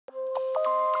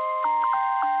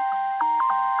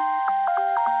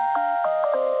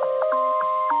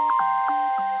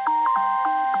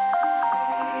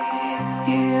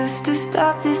used to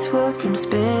stop this world from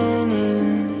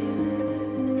spinning.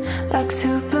 Like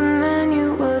Superman,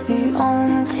 you were the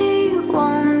only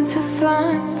one to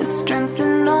find the strength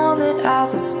in all that I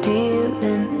was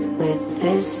dealing with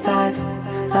this life,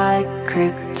 like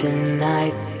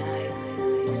kryptonite.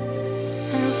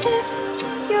 And if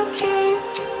you keep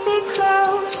me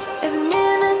close, every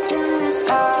minute in this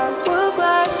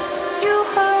hourglass you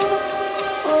hold.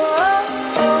 Oh, oh,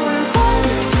 oh, and when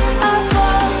I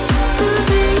fall to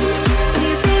be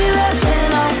right when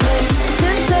I wait to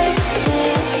save me,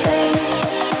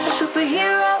 a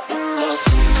superhero in your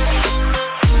sleep.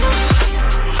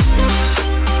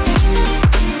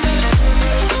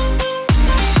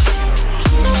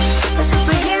 A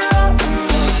superhero in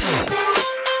your sleep.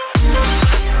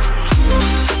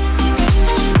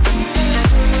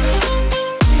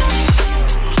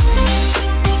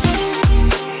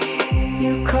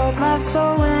 You called my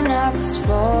soul when I was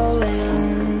falling.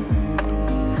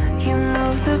 You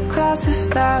moved the clouds to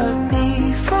stop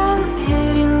me from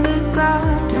hitting the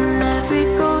ground. And every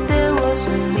goal there was a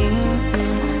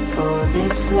meaning, for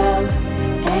this love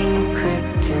ain't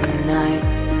kryptonite.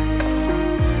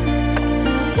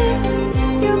 And if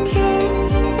you keep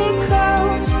me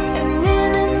close, every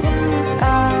minute in this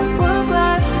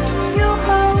hourglass you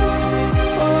hold.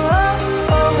 Oh, oh,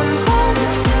 oh, and when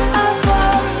I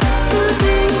fall to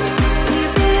be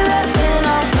right when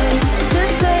I wait to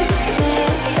save me,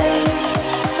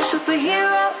 a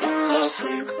superhero in your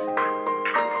sleep.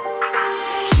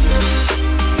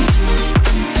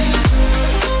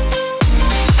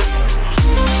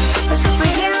 A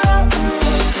superhero in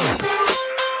your sleep.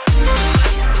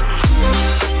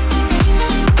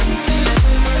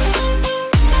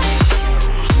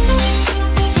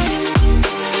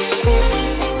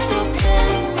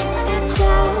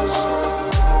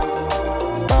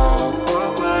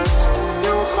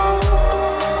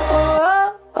 Oh,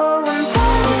 oh, and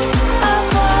when I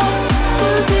fall to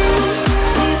be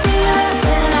right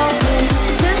when I wait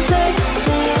to save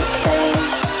me,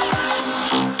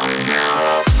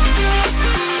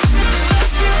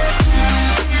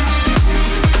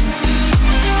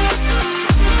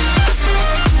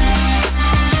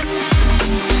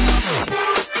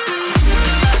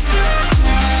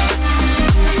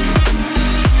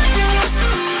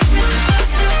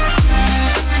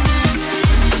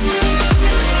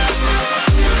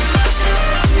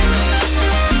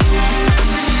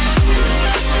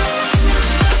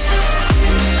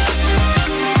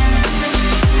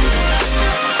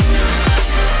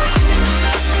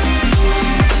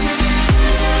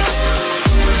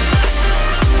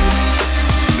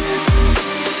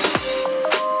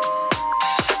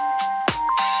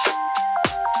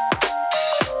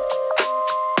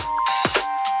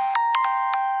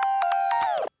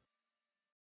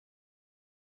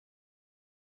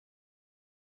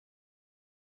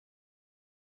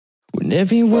 When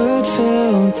every word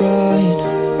felt right,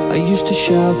 I used to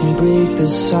shout and break the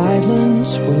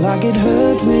silence. Will I get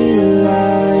hurt? Will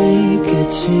I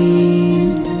get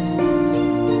seen?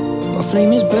 My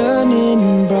flame is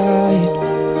burning bright.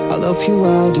 I'll help you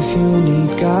out if you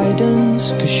need guidance,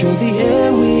 'cause you're the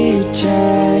air which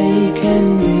I can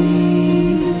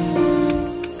breathe.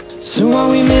 So are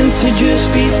we meant to just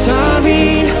be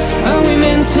sorry? Are we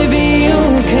meant to be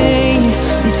okay?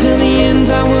 Until the end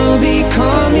I will be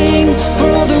calling for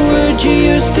all the words you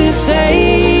used to say.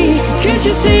 Can't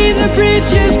you see the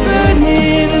bridge is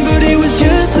burning? But it was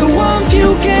just the warmth you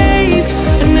gave.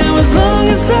 And now as long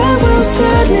as the wheel's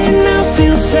turning, I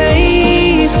feel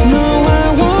safe. No, I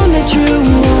won't let you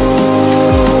go.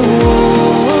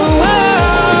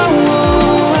 I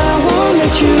won't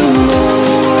let you go.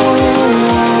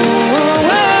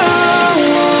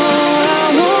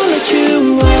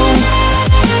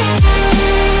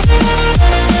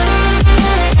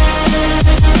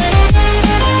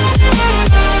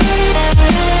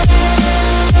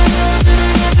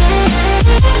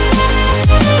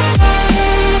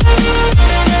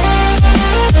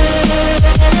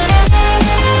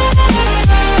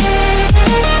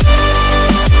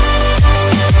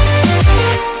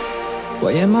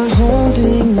 Why am I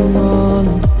holding on?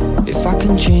 If I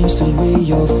can change the way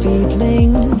you're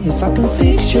feeling, if I can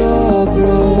fix your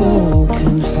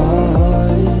broken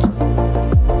heart.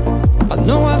 I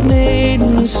know I've made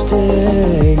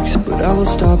mistakes, but I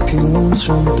will stop your wounds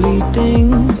from bleeding.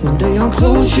 One day I'll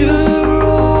close your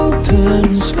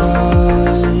open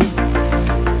sky.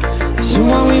 So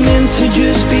are we meant to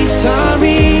just be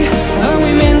sorry? Are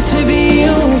we meant to be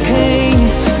okay?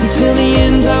 Until the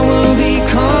end I will be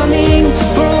calling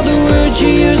for all the words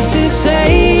you used to say.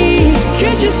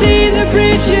 Can't you see the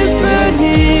bridge is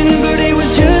burning? But it was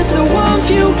just the warmth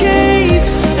you gave.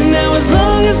 And now as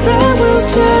long as the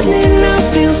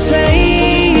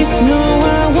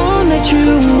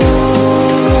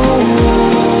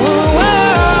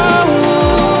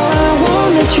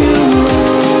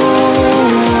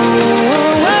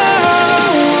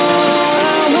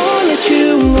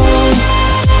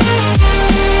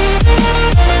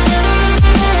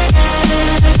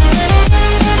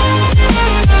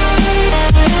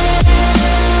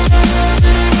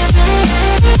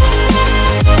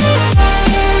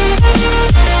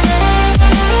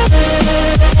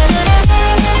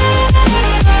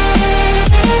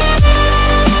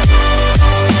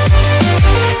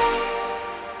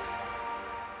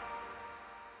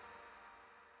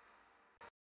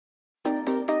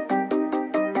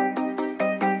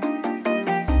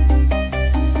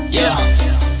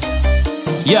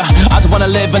Yeah, I just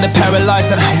wanna live in a paradise.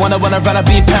 And I wanna rather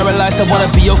be paralyzed. I wanna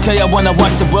be okay, I wanna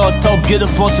watch the world so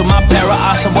beautiful to my para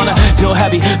eyes. I wanna feel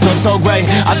happy, feel so great.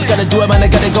 I just gotta do it, man, I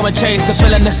gotta go and chase the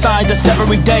feeling inside us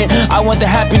every day. I want the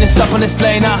happiness up on this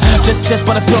lane. I just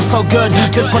wanna feel so good,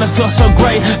 just wanna feel so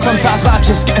great. Sometimes life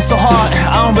just getting so hard,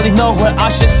 I don't really know what I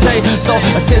should say. So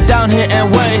I sit down here and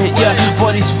wait, yeah,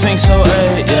 for these things so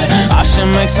yeah. I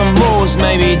should make some moves,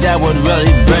 maybe that would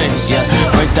really break, yeah.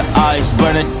 Break the ice,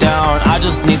 burn it down. I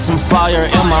just need some fire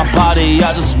in my body.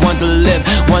 I just want to live,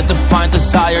 want to find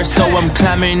desire. So I'm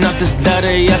climbing up this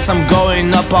ladder, yes, I'm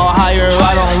going up all higher.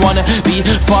 I don't wanna be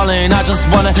falling, I just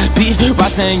wanna be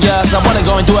rising, yes. I wanna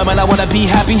go and do it, man, I wanna be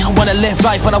happy. I wanna live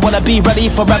life, and I wanna be ready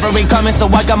for forever incoming. So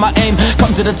I got my aim,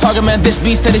 come to the target, man, this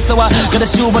be steady. So I gotta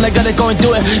shoot when I gotta go and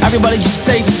do it. Everybody used to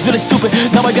say this is really stupid.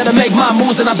 Now I gotta make my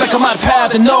moves and I'm back on my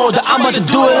path and know that I'm about to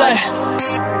do it like.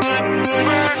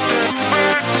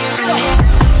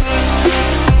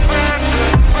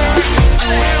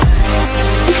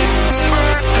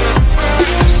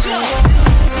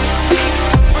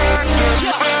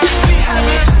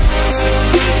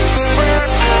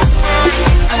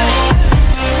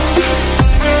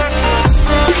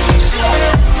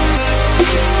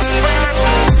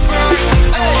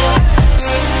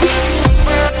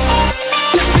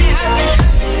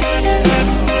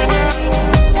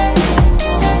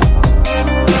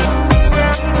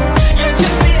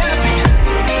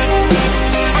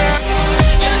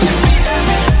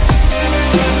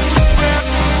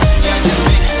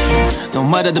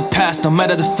 No matter the past, no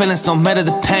matter the feelings, no matter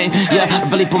the pain. Yeah, I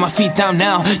really put my feet down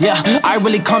now. Yeah, I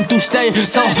really come through stay.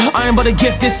 So I ain't about to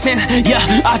give this in. Yeah,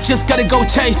 I just gotta go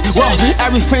chase. Well,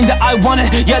 everything that I wanted.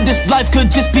 Yeah, this life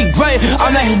could just be great.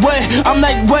 I'm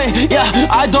like wait. Yeah,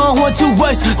 I don't want to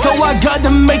waste. So I gotta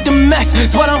make the max.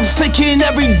 It's what I'm thinking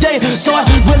every day. So I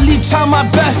really try my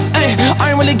best. Ay,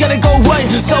 I ain't really gotta go away.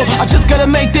 So I just gotta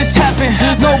make this happen.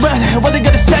 No matter what they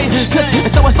gotta say. Cause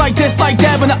it's always like this, like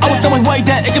that. But I always know a way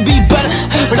that it could be better.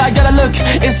 But I gotta look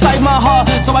inside my heart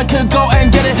so I could go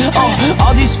and get it.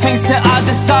 All these things that I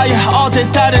desire, all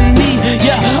that I need.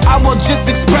 Yeah, I will just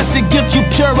express it, give you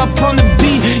pure up on the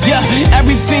beat. Yeah,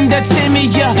 everything that's in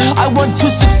me, yeah, I want to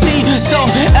succeed. So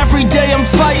every day I'm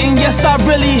fighting, yes, I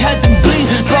really had to bleed.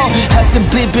 Bro, had to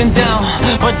bleed, been down,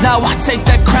 but now I take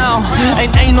that crown.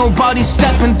 Ain't nobody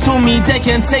stepping to me, they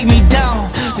can take me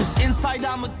down.